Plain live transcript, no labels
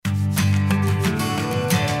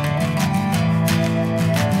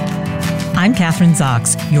I'm Kathryn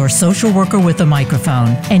Zox, your social worker with a microphone,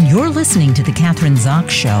 and you're listening to The Kathryn Zox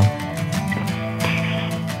Show.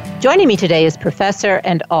 Joining me today is professor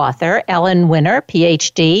and author Ellen Winner,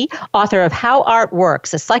 Ph.D., author of How Art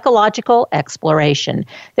Works, a Psychological Exploration.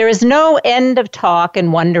 There is no end of talk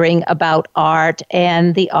and wondering about art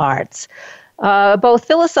and the arts. Both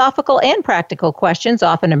philosophical and practical questions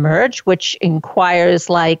often emerge, which with inquiries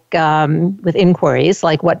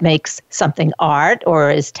like what makes something art,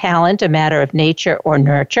 or is talent a matter of nature or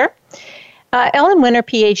nurture? Ellen Winner,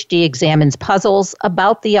 Ph.D., examines puzzles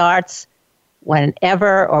about the arts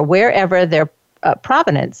whenever or wherever their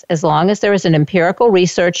provenance, as long as there is an empirical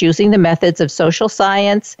research using the methods of social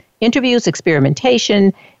science, interviews,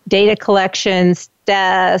 experimentation, data collection,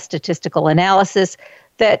 statistical analysis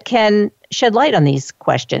that can shed light on these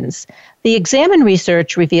questions. The examined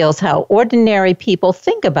research reveals how ordinary people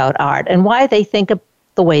think about art and why they think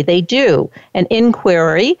the way they do, an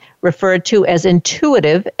inquiry referred to as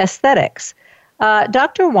intuitive aesthetics.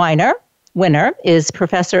 Dr. Winner is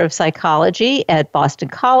professor of psychology at Boston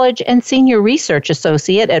College and senior research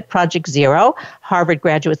associate at Project Zero, Harvard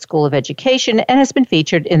Graduate School of Education, and has been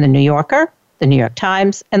featured in The New Yorker, The New York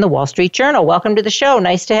Times, and The Wall Street Journal. Welcome to the show.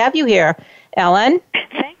 Nice to have you here, Ellen.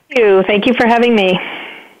 Thank you. Thank you for having me.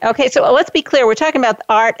 Okay, so let's be clear. We're talking about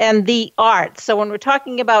art and the arts. So when we're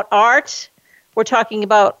talking about art, we're talking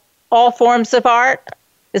about all forms of art.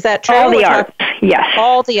 Is that true? All the arts, yes.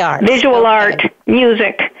 All the arts. Visual art,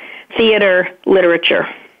 music, theater, literature.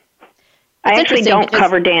 I actually don't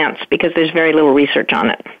cover dance because there's very little research on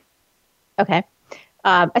it. Okay.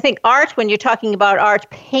 I think art, when you're talking about art,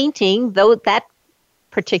 painting, though that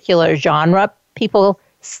particular genre, people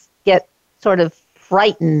get sort of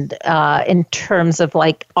frightened in terms of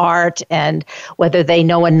like art and whether they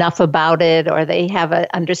know enough about it or they have an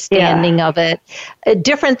understanding of it.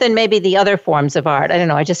 Different than maybe the other forms of art. I don't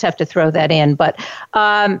know. I just have to throw that in. But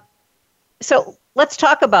so let's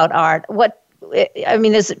talk about art.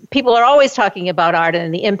 People are always talking about art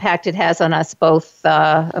and the impact it has on us both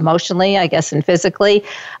emotionally, I guess, and physically.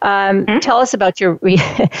 Tell us about your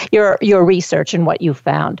research and what you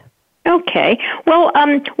found. Okay. Well,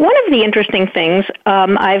 one of the interesting things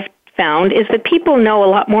I've found is that people know a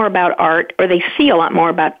lot more about art, or they see a lot more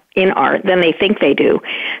about in art than they think they do.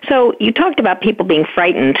 So you talked about people being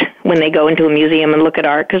frightened when they go into a museum and look at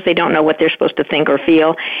art because they don't know what they're supposed to think or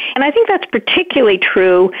feel. And I think that's particularly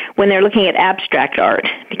true when they're looking at abstract art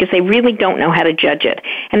because they really don't know how to judge it.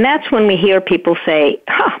 And that's when we hear people say,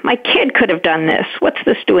 my kid could have done this. What's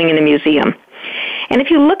this doing in a museum? And if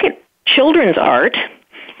you look at children's art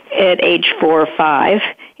at age 4 or 5,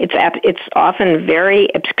 it's often very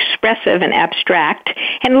expressive and abstract,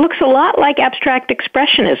 and looks a lot like abstract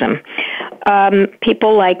expressionism.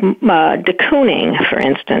 People like de Kooning, for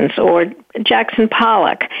instance, or Jackson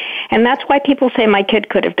Pollock, and that's why people say my kid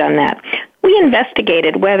could have done that. We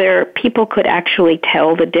investigated whether people could actually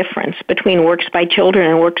tell the difference between works by children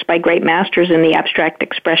and works by great masters in the abstract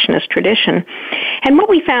expressionist tradition. And what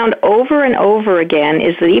we found over and over again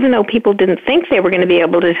is that even though people didn't think they were going to be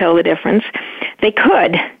able to tell the difference, they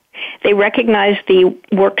could. They recognized the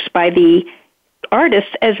works by the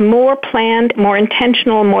artists as more planned, more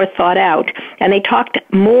intentional, more thought out. And they talked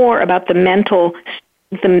more about the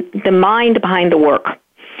mind behind the work.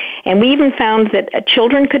 And we even found that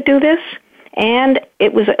children could do this. And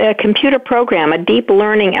it was a computer program, a deep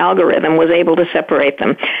learning algorithm was able to separate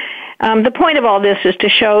them. The point of all this is to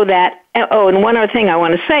show that, and one other thing I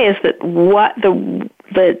want to say is that what the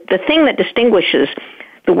thing that distinguishes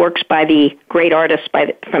the works by the great artists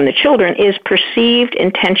from the children is perceived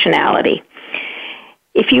intentionality.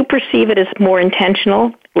 If you perceive it as more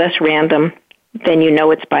intentional, less random, then you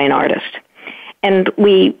know it's by an artist. And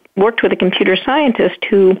we worked with a computer scientist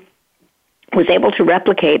who was able to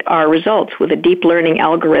replicate our results with a deep learning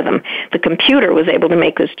algorithm. The computer was able to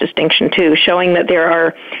make this distinction too, showing that there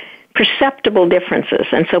are perceptible differences.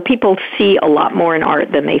 And so people see a lot more in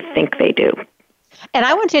art than they think they do. And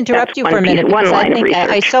I want to interrupt you for a minute because I think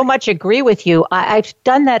I so much agree with you. I've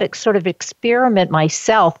done that sort of experiment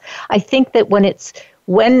myself. I think that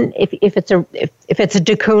if it's a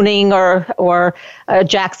de Kooning or a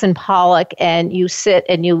Jackson Pollock and you sit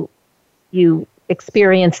and you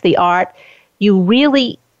experience the art, it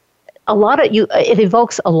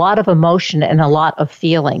evokes a lot of emotion and a lot of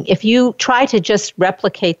feeling. If you try to just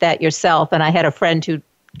replicate that yourself, and I had a friend who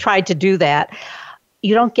tried to do that,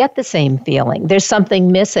 you don't get the same feeling. There's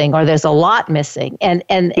something missing, or there's a lot missing, and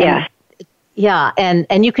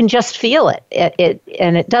you can just feel it.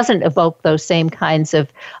 It doesn't evoke those same kinds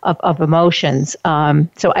of emotions.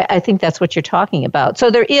 So I think that's what you're talking about.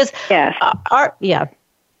 So there is art. Yeah.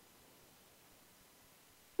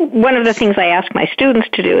 one of the things I ask my students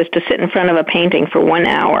to do is to sit in front of a painting for 1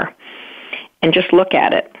 hour and just look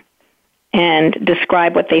at it and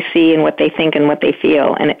describe what they see and what they think and what they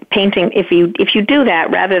feel. And painting, if you do that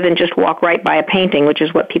rather than just walk right by a painting, which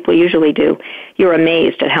is what people usually do, you're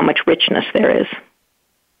amazed at how much richness there is.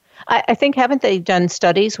 I think, haven't they done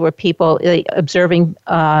studies where people observing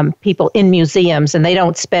people in museums, and they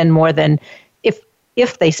don't spend more than,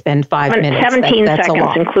 if they spend 5 minutes, 17 that's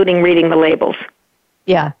seconds, including reading the labels.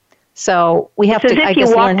 Yeah. So we have it's to, as if I guess,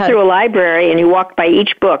 you walked through a library and you walked by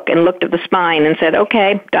each book and looked at the spine and said,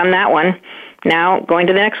 okay, done that one. Now going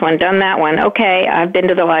to the next one, done that one. Okay, I've been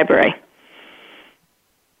to the library.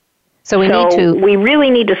 So we really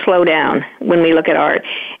need to slow down when we look at art.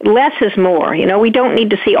 Less is more. You know, we don't need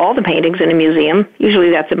to see all the paintings in a museum. Usually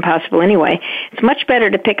that's impossible anyway. It's much better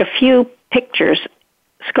to pick a few pictures,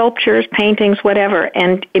 sculptures, paintings, whatever,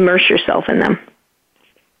 and immerse yourself in them.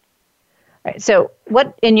 Right. So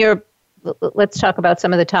let's talk about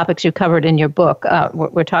some of the topics you covered in your book.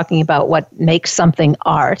 We're talking about what makes something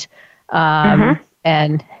art.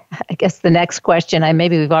 And I guess the next question,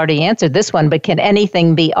 maybe we've already answered this one, but can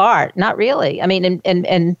anything be art? Not really. I mean,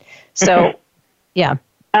 and so, yeah.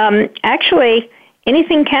 Actually,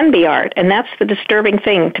 anything can be art, and that's the disturbing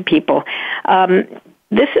thing to people.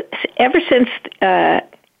 This ever since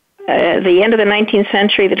the end of the 19th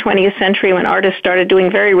century, the 20th century, when artists started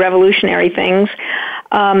doing very revolutionary things,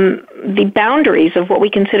 the boundaries of what we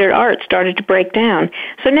considered art started to break down.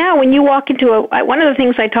 So now when you walk into one of the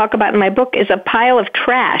things I talk about in my book is a pile of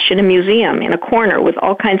trash in a museum in a corner with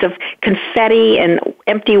all kinds of confetti and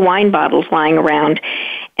empty wine bottles lying around.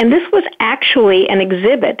 And this was actually an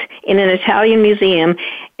exhibit in an Italian museum,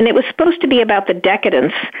 and it was supposed to be about the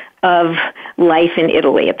decadence of life in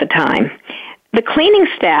Italy at the time. The cleaning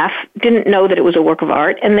staff didn't know that it was a work of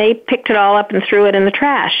art, and they picked it all up and threw it in the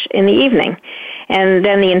trash in the evening. And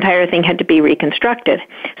then the entire thing had to be reconstructed.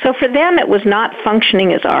 So for them, it was not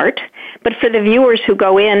functioning as art, but for the viewers who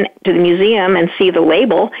go in to the museum and see the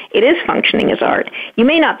label, it is functioning as art. You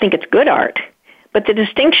may not think it's good art, but the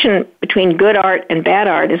distinction between good art and bad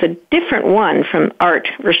art is a different one from art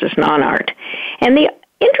versus non-art. And the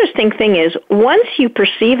interesting thing is, once you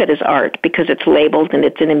perceive it as art because it's labeled and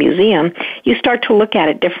it's in a museum, you start to look at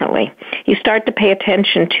it differently. You start to pay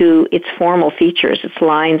attention to its formal features, its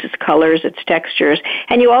lines, its colors, its textures,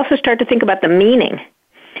 and you also start to think about the meaning.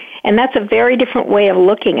 And that's a very different way of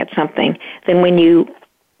looking at something than when you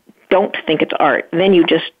don't think it's art. Then you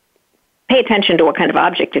just pay attention to what kind of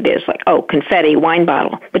object it is, like, oh, confetti, wine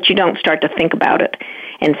bottle, but you don't start to think about it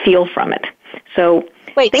and feel from it. So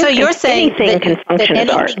wait, so you're saying anything can function as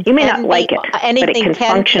art. You may not like it, but it can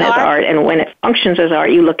function as art, and when it functions as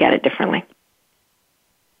art, you look at it differently.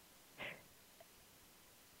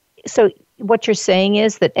 So what you're saying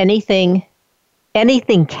is that anything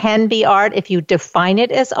can be art if you define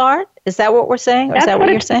it as art? Is that what we're saying? Or is that what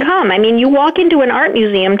you're saying? That's what it's become. I mean, you walk into an art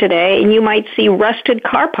museum today, and you might see rusted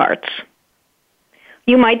car parts.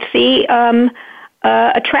 You might see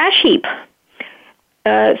a trash heap.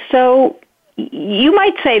 So you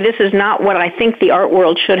might say this is not what I think the art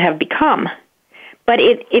world should have become, but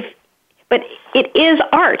it is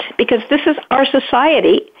art because this is our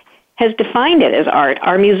society has defined it as art.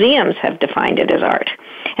 Our museums have defined it as art,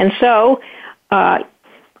 and so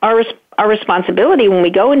our responsibility when we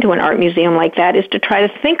go into an art museum like that is to try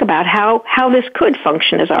to think about how this could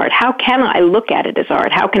function as art. How can I look at it as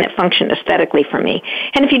art? How can it function aesthetically for me?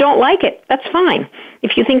 And if you don't like it, that's fine.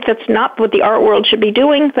 If you think that's not what the art world should be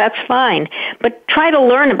doing, that's fine. But try to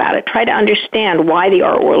learn about it. Try to understand why the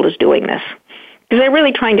art world is doing this. Because they're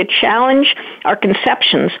really trying to challenge our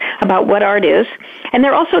conceptions about what art is. And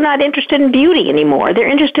they're also not interested in beauty anymore. They're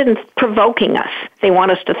interested in provoking us. They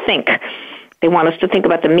want us to think. They want us to think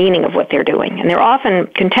about the meaning of what they're doing.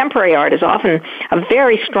 And contemporary art is often a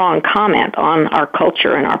very strong comment on our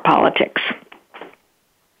culture and our politics.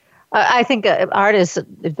 I think art is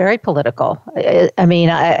very political. I mean,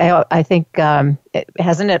 I think,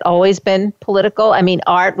 hasn't it always been political? I mean,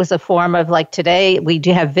 art was a form of, like, today we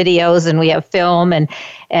do have videos and we have film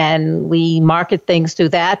and we market things through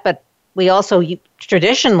that. But we also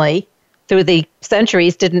traditionally, through the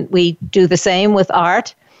centuries, didn't we do the same with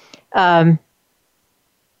art?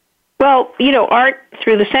 Well, art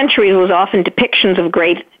through the centuries was often depictions of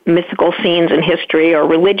great mythical scenes in history or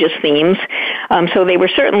religious themes. So they were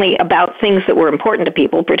certainly about things that were important to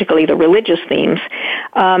people, particularly the religious themes.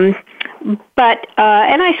 But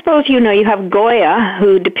I suppose, you have Goya,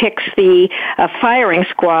 who depicts the firing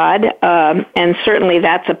squad, and certainly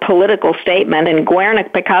that's a political statement. And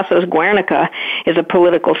Picasso's Guernica is a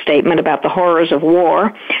political statement about the horrors of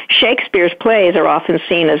war. Shakespeare's plays are often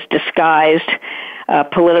seen as disguised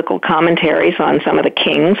political commentaries on some of the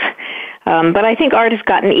kings. But I think art has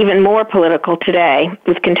gotten even more political today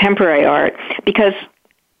with contemporary art, because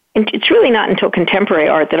it's really not until contemporary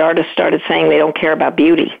art that artists started saying they don't care about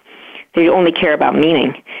beauty. They only care about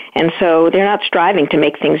meaning. And so they're not striving to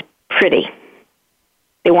make things pretty.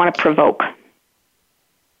 They want to provoke.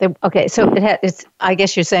 Okay, so it's. I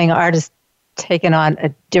guess you're saying art has taken on a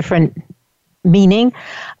different meaning.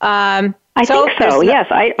 I think so, yes.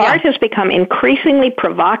 Art has become increasingly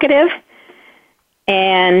provocative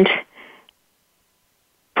and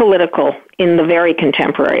political in the very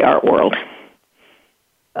contemporary art world.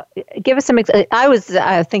 Give us some. I was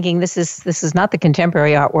thinking this is not the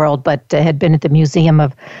contemporary art world, but had been at the Museum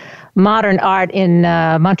of Modern Art in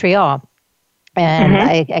Montreal, and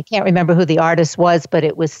I can't remember who the artist was, but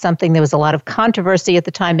it was something. There was a lot of controversy at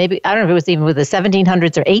the time. Maybe I don't know if it was even with the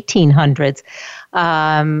 1700s or 1800s.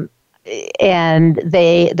 And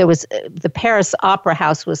there was the Paris Opera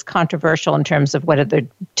House was controversial in terms of whether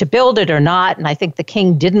to build it or not, and I think the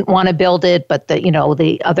king didn't want to build it, but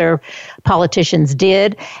the other politicians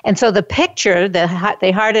did, and so the picture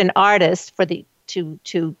they hired an artist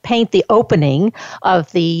to paint the opening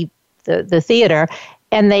of the theater,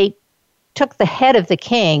 and they took the head of the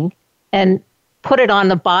king and put it on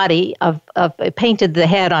the body of painted the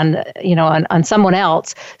head on someone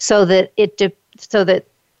else so that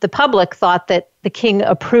the public thought that the king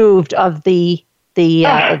approved of the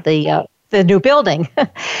new building,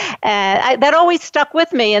 and that always stuck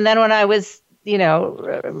with me. And then when I was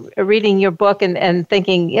reading your book and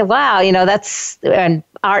thinking, wow, that's and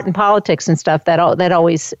art and politics and stuff that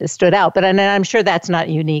always stood out. But I'm sure that's not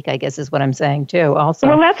unique, I guess, is what I'm saying too. Also,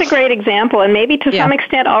 well, that's a great example, and maybe to some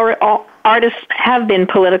extent, all artists have been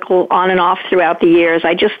political on and off throughout the years.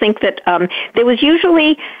 I just think that there was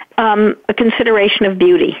usually a consideration of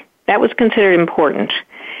beauty. That was considered important.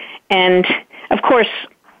 And, of course,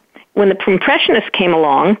 when the Impressionists came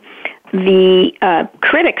along, the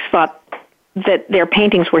critics thought that their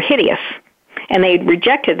paintings were hideous, and they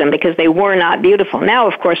rejected them because they were not beautiful. Now,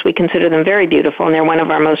 of course, we consider them very beautiful, and they're one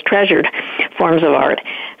of our most treasured forms of art.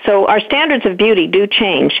 So our standards of beauty do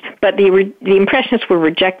change, but the Impressionists were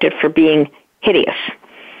rejected for being hideous.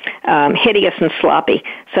 Hideous and sloppy.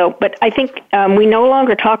 So, but I think we no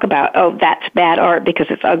longer talk about, that's bad art because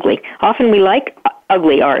it's ugly. Often we like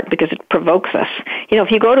ugly art because it provokes us.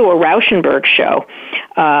 If you go to a Rauschenberg show,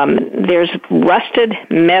 there's rusted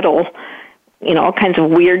metal, all kinds of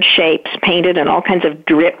weird shapes painted and all kinds of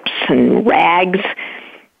drips and rags.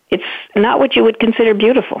 It's not what you would consider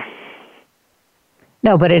beautiful.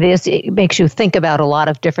 No, but it makes you think about a lot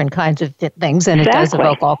of different kinds of things, and it does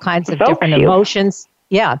evoke all kinds of different emotions.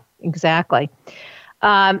 Yeah, exactly.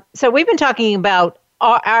 So we've been talking about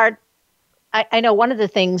art. I know one of the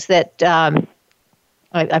things that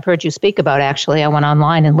I've heard you speak about, actually, I went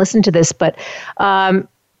online and listened to this, but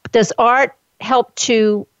does art help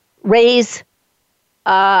to raise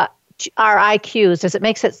our IQs? Does it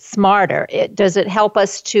make us smarter? Does it help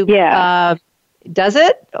us to... Does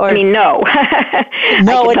it? Or no. No, I can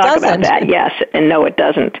talk doesn't. About that, yes, and no, it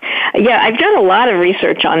doesn't. Yeah, I've done a lot of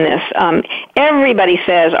research on this. Everybody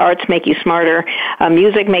says arts make you smarter,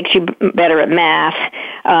 music makes you better at math.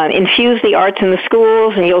 Infuse the arts in the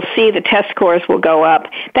schools, and you'll see the test scores will go up.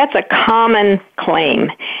 That's a common claim,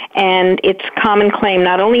 and it's a common claim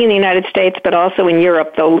not only in the United States but also in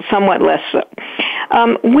Europe, though somewhat less so.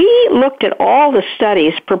 We looked at all the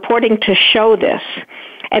studies purporting to show this.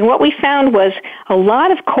 And what we found was a lot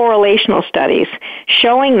of correlational studies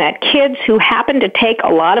showing that kids who happen to take a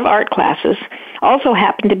lot of art classes also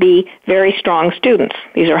happen to be very strong students.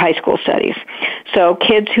 These are high school studies. So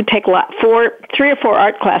kids who take 3 or 4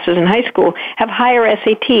 art classes in high school have higher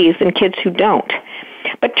SATs than kids who don't.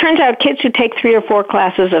 But it turns out kids who take 3 or 4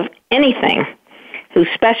 classes of anything, who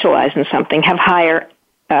specialize in something, have higher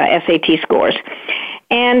SAT scores.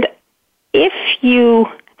 And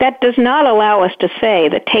that does not allow us to say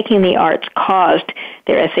that taking the arts caused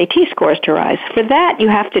their SAT scores to rise. For that, you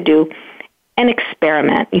have to do an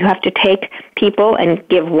experiment. You have to take people and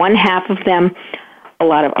give one half of them a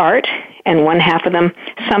lot of art and one half of them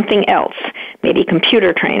something else, maybe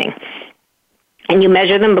computer training. And you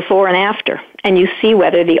measure them before and after, and you see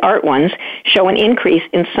whether the art ones show an increase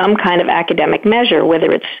in some kind of academic measure,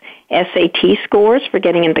 whether it's SAT scores for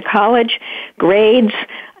getting into college, grades,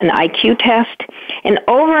 an IQ test, and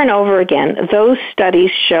over again, those studies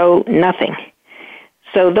show nothing.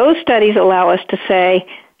 So those studies allow us to say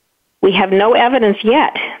we have no evidence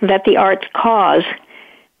yet that the arts cause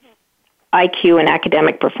IQ and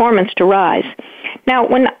academic performance to rise. Now,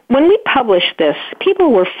 when we published this,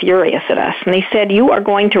 people were furious at us, and they said, you are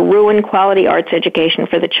going to ruin quality arts education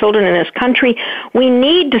for the children in this country. We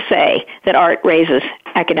need to say that art raises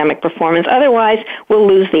academic performance, otherwise we'll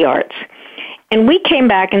lose the arts. And we came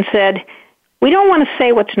back and said, we don't want to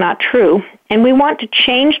say what's not true, and we want to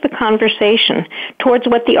change the conversation towards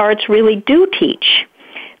what the arts really do teach.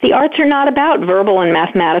 The arts are not about verbal and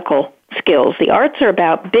mathematical skills. The arts are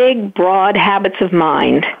about big, broad habits of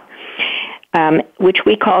mind, which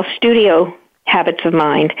we call studio habits of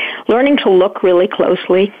mind. Learning to look really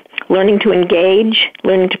closely, learning to engage,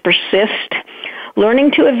 learning to persist,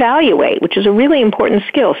 learning to evaluate, which is a really important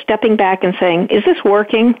skill, stepping back and saying, is this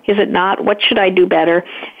working? Is it not? What should I do better?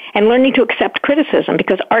 And learning to accept criticism,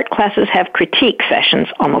 because art classes have critique sessions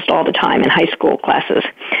almost all the time in high school classes.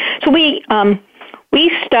 So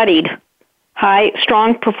we studied high,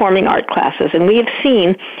 strong-performing art classes, and we have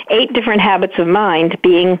seen 8 different habits of mind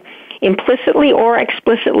being implicitly or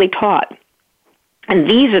explicitly taught. And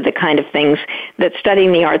these are the kind of things that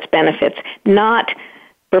studying the arts benefits, not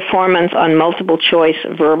performance on multiple choice,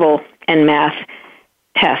 verbal, and math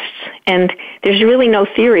tests. And there's really no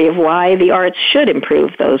theory of why the arts should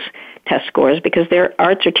improve those test scores, because their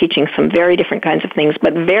arts are teaching some very different kinds of things,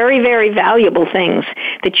 but very, very valuable things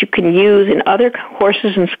that you can use in other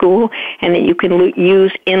courses in school and that you can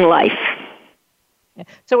use in life.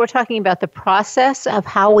 So we're talking about the process of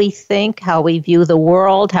how we think, how we view the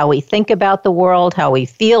world, how we think about the world, how we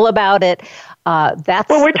feel about it.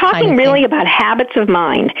 We're talking really about habits of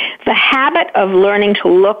mind, the habit of learning to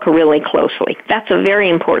look really closely. That's a very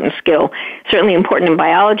important skill, certainly important in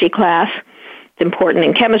biology class. It's important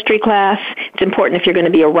in chemistry class. It's important if you're going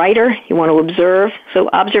to be a writer. You want to observe. So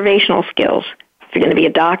observational skills. If you're going to be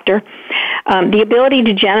a doctor. The ability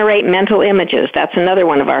to generate mental images. That's another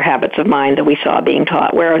one of our habits of mind that we saw being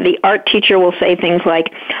taught, where the art teacher will say things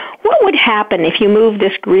like, what would happen if you moved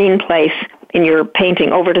this green place in your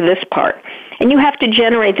painting over to this part? And you have to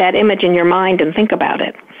generate that image in your mind and think about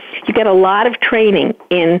it. You get a lot of training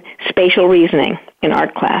in spatial reasoning in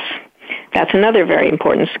art class. That's another very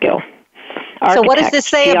important skill. So what does this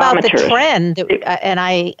say about the trend?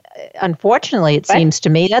 And unfortunately, it seems to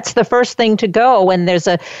me, that's the first thing to go when there's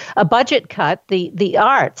a budget cut, the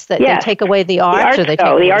arts, that they take away the arts.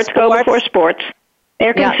 The arts go before sports.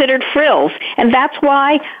 They're considered frills. And that's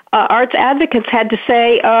why arts advocates had to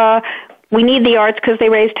say, we need the arts because they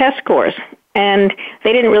raise test scores. And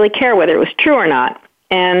they didn't really care whether it was true or not.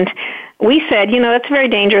 And we said, that's a very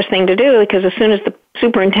dangerous thing to do, because as soon as the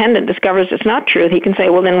superintendent discovers it's not true, he can say,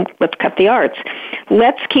 well, then let's cut the arts.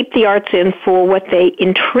 Let's keep the arts in for what they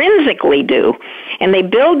intrinsically do. And they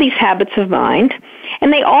build these habits of mind,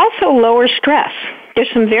 and they also lower stress.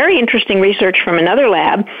 There's some very interesting research from another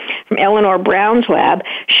lab, from Eleanor Brown's lab,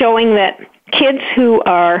 showing that kids who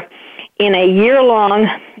are in a year-long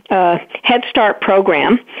Head Start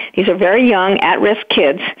program, these are very young, at-risk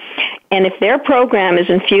kids, and if their program is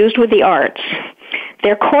infused with the arts,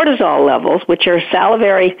 their cortisol levels, which are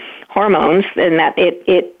salivary hormones, and that it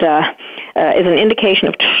is an indication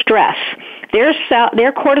of stress,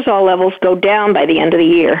 their cortisol levels go down by the end of the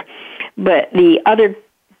year, but the other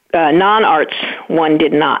non-arts one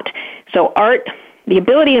did not. So art, the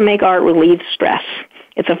ability to make art relieves stress.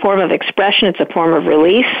 It's a form of expression. It's a form of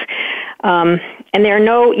release. And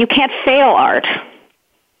you can't fail art.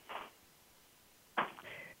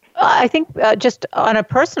 I think just on a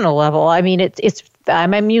personal level, I mean,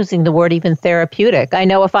 I'm using the word even therapeutic. I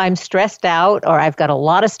know if I'm stressed out or I've got a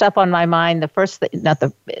lot of stuff on my mind,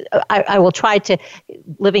 I will try to,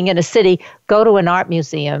 living in a city, go to an art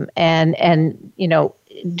museum and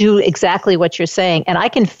do exactly what you're saying. And I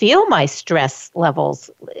can feel my stress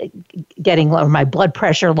levels getting lower, my blood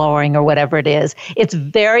pressure lowering or whatever it is. It's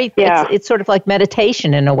it's sort of like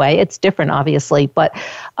meditation in a way. It's different, obviously, but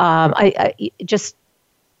I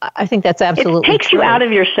think that's absolutely true. It takes you out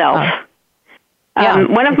of yourself.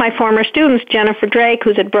 One of my former students, Jennifer Drake,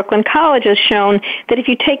 who's at Brooklyn College, has shown that if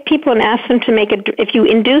you take people and ask them to if you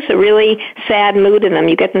induce a really sad mood in them,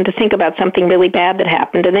 you get them to think about something really bad that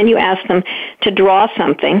happened, and then you ask them to draw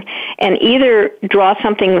something, and either draw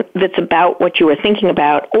something that's about what you were thinking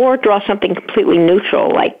about, or draw something completely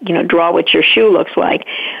neutral, like, draw what your shoe looks like.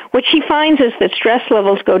 What she finds is that stress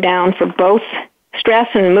levels go down for both stress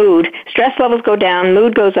and mood. Stress levels go down,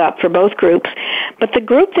 mood goes up for both groups. But the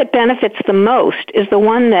group that benefits the most is the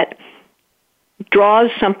one that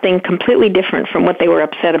draws something completely different from what they were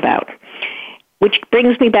upset about. Which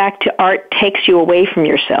brings me back to art takes you away from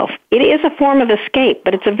yourself. It is a form of escape,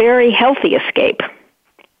 but it's a very healthy escape.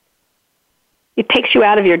 It takes you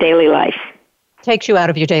out of your daily life. Takes you out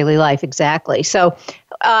of your daily life, exactly. So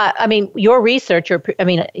your researcher,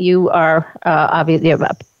 you are obviously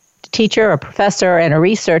a teacher, a professor, and a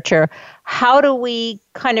researcher. How do we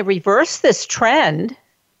kind of reverse this trend,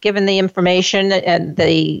 given the information and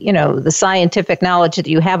the scientific knowledge that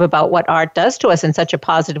you have about what art does to us in such a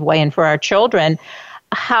positive way and for our children?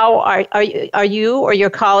 How are you or your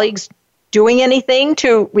colleagues doing anything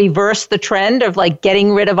to reverse the trend of like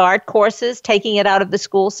getting rid of art courses, taking it out of the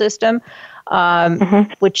school system?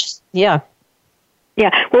 Yeah,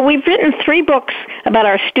 well, we've written 3 books about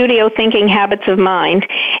our studio thinking habits of mind,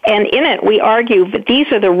 and in it we argue that these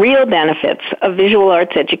are the real benefits of visual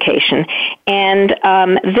arts education. And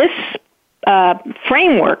this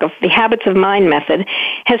framework of the habits of mind method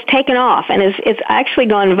has taken off, and it's actually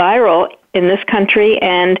gone viral in this country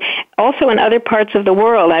and also in other parts of the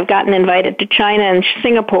world. I've gotten invited to China and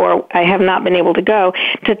Singapore. I have not been able to go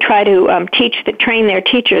to try to train their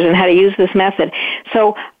teachers in how to use this method.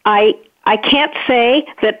 So I can't say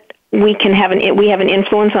that we have an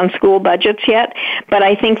influence on school budgets yet, but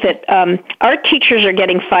I think that our teachers are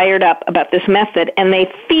getting fired up about this method, and they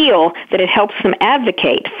feel that it helps them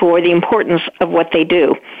advocate for the importance of what they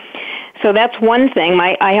do. So that's one thing.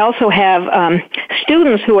 I also have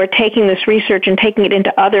students who are taking this research and taking it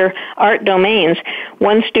into other art domains.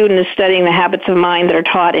 One student is studying the habits of mind that are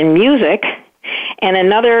taught in music, and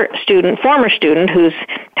another former student, who's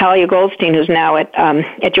Talia Goldstein, who's now at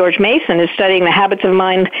George Mason, is studying the habits of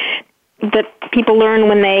mind that people learn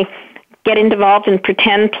when they get involved in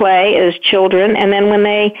pretend play as children, and then when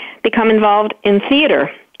they become involved in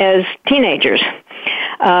theater as teenagers.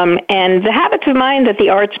 And the habits of mind that the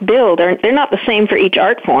arts build, they're not the same for each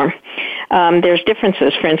art form. There's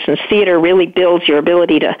differences. For instance, theater really builds your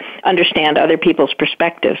ability to understand other people's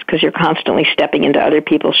perspectives because you're constantly stepping into other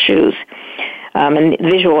people's shoes. And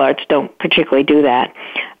visual arts don't particularly do that.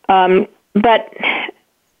 But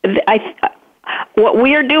what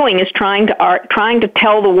we are doing is trying to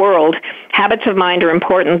tell the world habits of mind are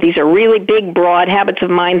important. These are really big, broad habits of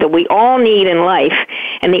mind that we all need in life,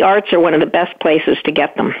 and the arts are one of the best places to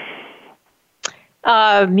get them.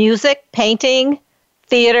 Music, painting,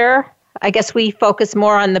 theater. I guess we focus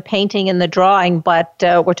more on the painting and the drawing, but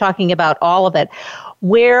we're talking about all of it.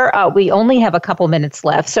 We only have a couple minutes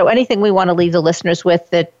left, so anything we want to leave the listeners with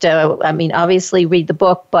that, obviously read the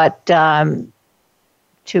book, but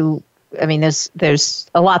there's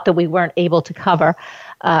a lot that we weren't able to cover.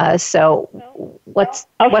 So what's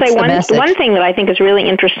the message? One thing that I think is really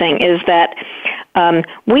interesting is that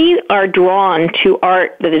we are drawn to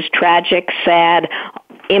art that is tragic, sad,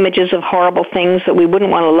 images of horrible things that we wouldn't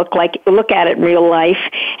want to look at in real life.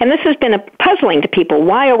 And this has been puzzling to people.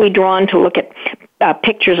 Why are we drawn to look at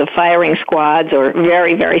pictures of firing squads or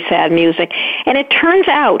very, very sad music? And it turns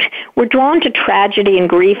out we're drawn to tragedy and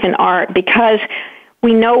grief in art because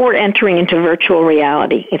we know we're entering into virtual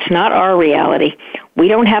reality. It's not our reality. We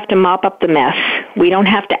don't have to mop up the mess. We don't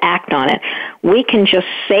have to act on it. We can just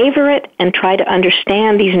savor it and try to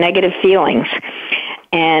understand these negative feelings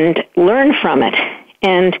and learn from it.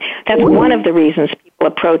 And that's one of the reasons people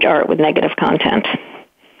approach art with negative content.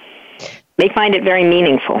 They find it very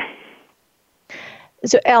meaningful.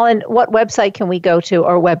 So, Ellen, what website can we go to,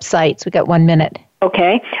 or websites? We've got 1 minute.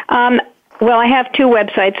 Okay. Well, I have 2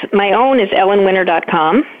 websites. My own is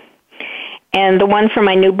ellenwinner.com, and the one for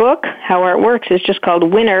my new book, How Art Works, is just called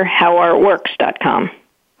winnerhowartworks.com.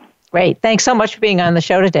 Great. Thanks so much for being on the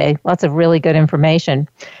show today. Lots of really good information.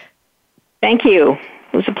 Thank you.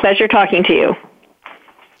 It was a pleasure talking to you.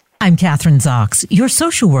 I'm Kathryn Zox, your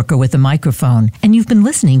social worker with a microphone, and you've been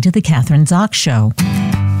listening to The Kathryn Zox Show.